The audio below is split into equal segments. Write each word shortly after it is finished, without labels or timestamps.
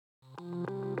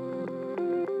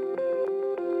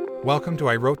Welcome to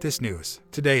I Wrote This News.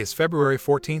 Today is February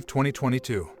 14,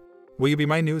 2022. Will you be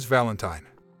my news valentine?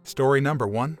 Story number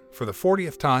 1. For the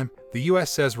 40th time, the US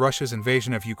says Russia's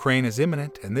invasion of Ukraine is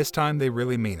imminent, and this time they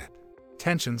really mean it.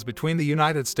 Tensions between the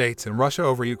United States and Russia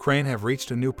over Ukraine have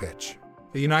reached a new pitch.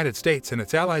 The United States and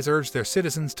its allies urged their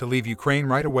citizens to leave Ukraine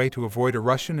right away to avoid a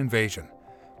Russian invasion,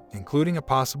 including a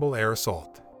possible air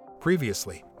assault.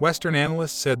 Previously, Western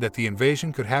analysts said that the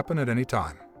invasion could happen at any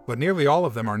time, but nearly all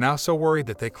of them are now so worried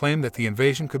that they claim that the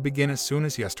invasion could begin as soon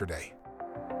as yesterday.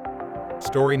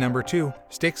 Story number 2.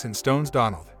 Sticks and Stones.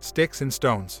 Donald Sticks and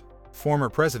Stones, former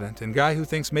president and guy who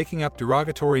thinks making up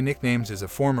derogatory nicknames is a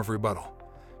form of rebuttal.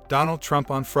 Donald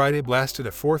Trump on Friday blasted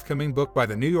a forthcoming book by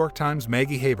the New York Times'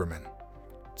 Maggie Haberman,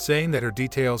 saying that her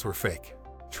details were fake.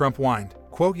 Trump whined,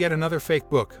 quote, "Yet another fake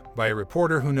book by a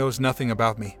reporter who knows nothing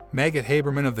about me." Maggie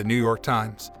Haberman of the New York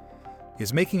Times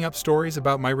is making up stories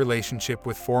about my relationship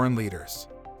with foreign leaders.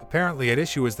 Apparently at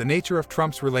issue is the nature of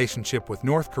Trump's relationship with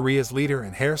North Korea's leader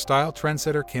and hairstyle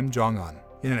trendsetter Kim Jong-un.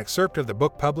 In an excerpt of the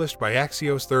book published by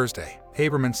Axios Thursday,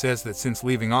 Haberman says that since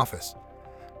leaving office,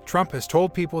 Trump has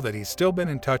told people that he's still been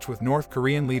in touch with North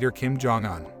Korean leader Kim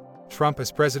Jong-un. Trump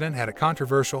as president had a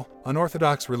controversial,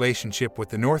 unorthodox relationship with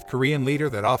the North Korean leader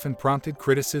that often prompted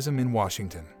criticism in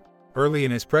Washington. Early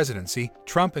in his presidency,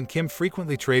 Trump and Kim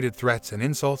frequently traded threats and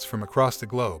insults from across the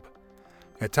globe,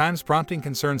 at times prompting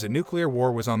concerns a nuclear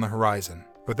war was on the horizon.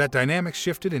 But that dynamic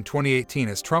shifted in 2018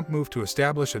 as Trump moved to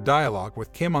establish a dialogue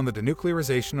with Kim on the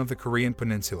denuclearization of the Korean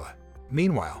Peninsula.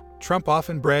 Meanwhile, Trump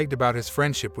often bragged about his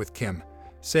friendship with Kim,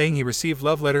 saying he received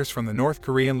love letters from the North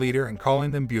Korean leader and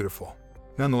calling them beautiful.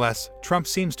 Nonetheless, Trump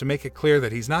seems to make it clear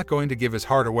that he's not going to give his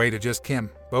heart away to just Kim,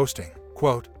 boasting,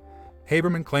 quote,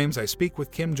 "Haberman claims I speak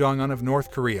with Kim Jong-un of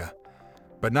North Korea,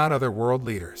 but not other world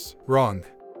leaders." Wrong.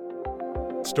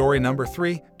 Story number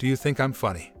 3. Do you think I'm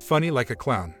funny? Funny like a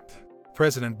clown.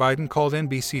 President Biden called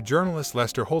NBC journalist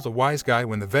Lester Holt a wise guy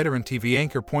when the veteran TV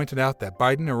anchor pointed out that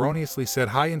Biden erroneously said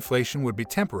high inflation would be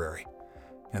temporary,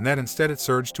 and that instead it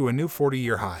surged to a new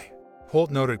 40-year high.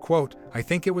 Holt noted, quote, "I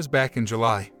think it was back in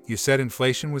July, you said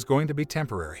inflation was going to be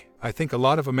temporary. I think a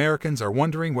lot of Americans are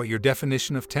wondering what your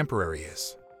definition of temporary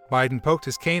is." Biden poked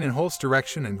his cane in Holt's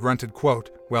direction and grunted, quote,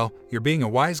 "Well, you're being a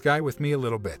wise guy with me a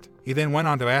little bit." He then went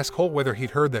on to ask Holt whether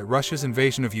he'd heard that Russia's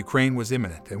invasion of Ukraine was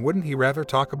imminent, and wouldn't he rather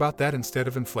talk about that instead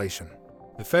of inflation.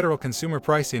 The Federal Consumer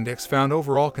Price Index found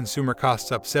overall consumer costs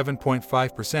up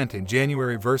 7.5% in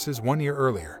January versus 1 year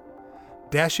earlier,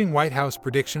 dashing White House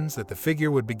predictions that the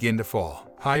figure would begin to fall.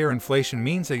 Higher inflation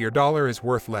means that your dollar is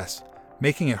worth less,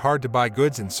 making it hard to buy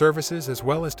goods and services as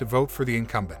well as to vote for the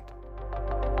incumbent.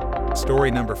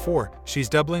 Story number 4. She's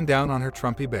doubling down on her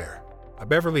Trumpy bear. A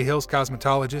Beverly Hills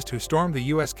cosmetologist who stormed the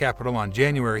U.S. Capitol on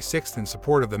January 6th in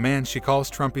support of the man she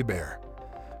calls Trumpy Bear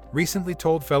recently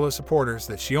told fellow supporters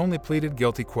that she only pleaded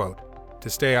guilty, quote, to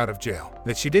stay out of jail,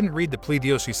 that she didn't read the plea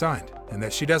deal she signed, and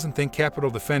that she doesn't think Capitol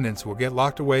defendants will get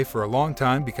locked away for a long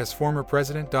time because former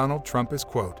President Donald Trump is,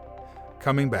 quote,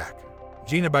 coming back.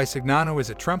 Gina Bisignano is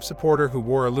a Trump supporter who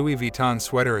wore a Louis Vuitton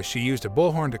sweater as she used a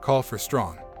bullhorn to call for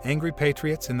strong, angry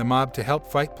patriots in the mob to help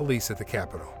fight police at the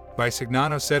Capitol.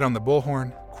 Bisignano said on the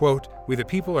bullhorn, quote, "We the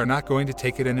people are not going to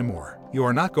take it anymore. You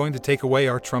are not going to take away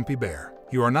our Trumpy bear.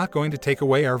 You are not going to take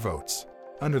away our votes."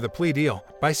 Under the plea deal,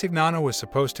 Bisignano was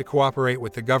supposed to cooperate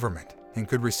with the government and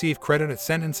could receive credit at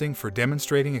sentencing for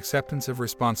demonstrating acceptance of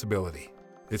responsibility.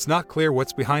 It's not clear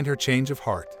what's behind her change of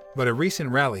heart, but at a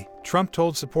recent rally, Trump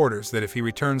told supporters that if he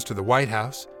returns to the White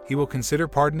House, he will consider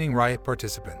pardoning riot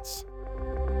participants.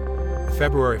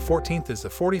 February 14th is the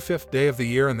 45th day of the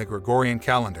year in the Gregorian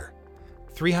calendar.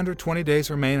 320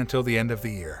 days remain until the end of the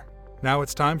year. Now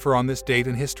it's time for On This Date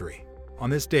in History. On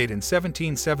this date in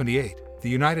 1778, the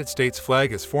United States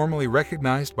flag is formally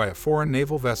recognized by a foreign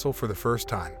naval vessel for the first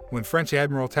time, when French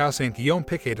Admiral Toussaint-Guillaume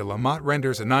Piquet de la Motte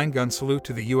renders a 9-gun salute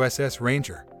to the USS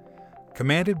Ranger,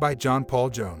 commanded by John Paul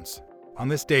Jones. On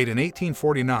this date in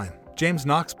 1849, James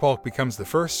Knox Polk becomes the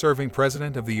first serving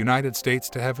president of the United States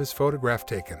to have his photograph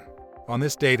taken. On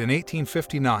this date in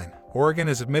 1859, Oregon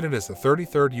is admitted as the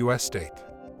 33rd U.S. state.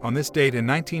 On this date in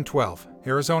 1912,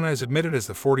 Arizona is admitted as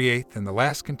the 48th and the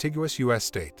last contiguous U.S.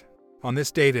 state. On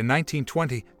this date in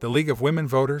 1920, the League of Women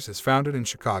Voters is founded in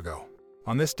Chicago.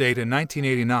 On this date in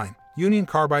 1989, Union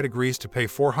Carbide agrees to pay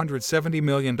 $470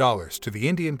 million to the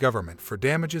Indian government for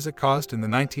damages it caused in the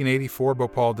 1984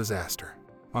 Bhopal disaster.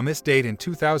 On this date in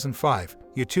 2005,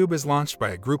 YouTube is launched by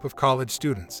a group of college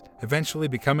students, eventually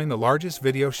becoming the largest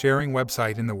video sharing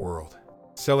website in the world.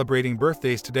 Celebrating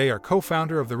birthdays today are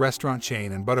co-founder of the restaurant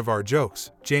chain and butt of our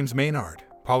jokes, James Maynard,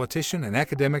 politician and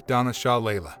academic Donna Shaw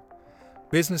Layla,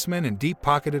 businessman and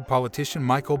deep-pocketed politician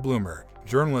Michael Bloomberg,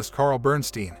 journalist Carl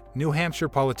Bernstein, New Hampshire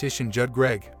politician Judd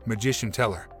Gregg, magician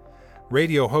Teller,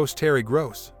 radio host Terry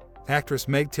Gross, actress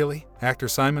Meg Tilly, actor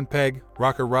Simon Pegg,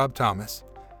 rocker Rob Thomas,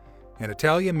 and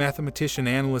Italian mathematician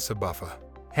Annalisa Buffa.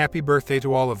 Happy birthday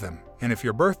to all of them, and if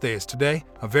your birthday is today,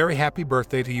 a very happy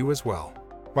birthday to you as well.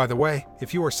 By the way,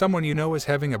 if you or someone you know is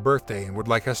having a birthday and would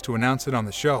like us to announce it on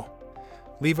the show,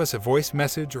 leave us a voice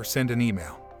message or send an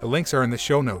email. The links are in the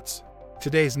show notes.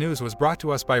 Today's news was brought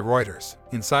to us by Reuters,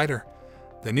 Insider,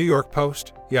 The New York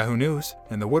Post, Yahoo News,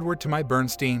 and the Woodward to my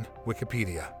Bernstein,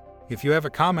 Wikipedia. If you have a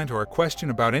comment or a question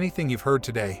about anything you've heard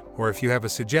today, or if you have a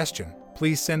suggestion,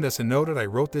 please send us a note at I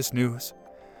wrote this news,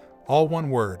 all one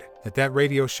word, at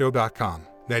thatradioshow.com.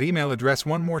 That email address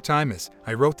one more time is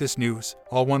I wrote this news,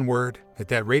 all one word, at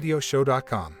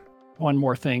thatradioshow.com. One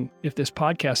more thing, if this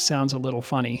podcast sounds a little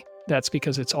funny, that's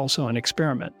because it's also an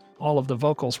experiment. All of the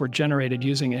vocals were generated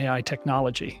using AI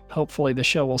technology. Hopefully the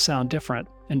show will sound different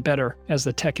and better as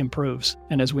the tech improves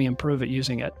and as we improve at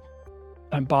using it.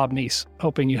 I'm Bob Neese,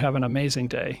 hoping you have an amazing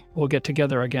day. We'll get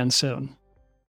together again soon.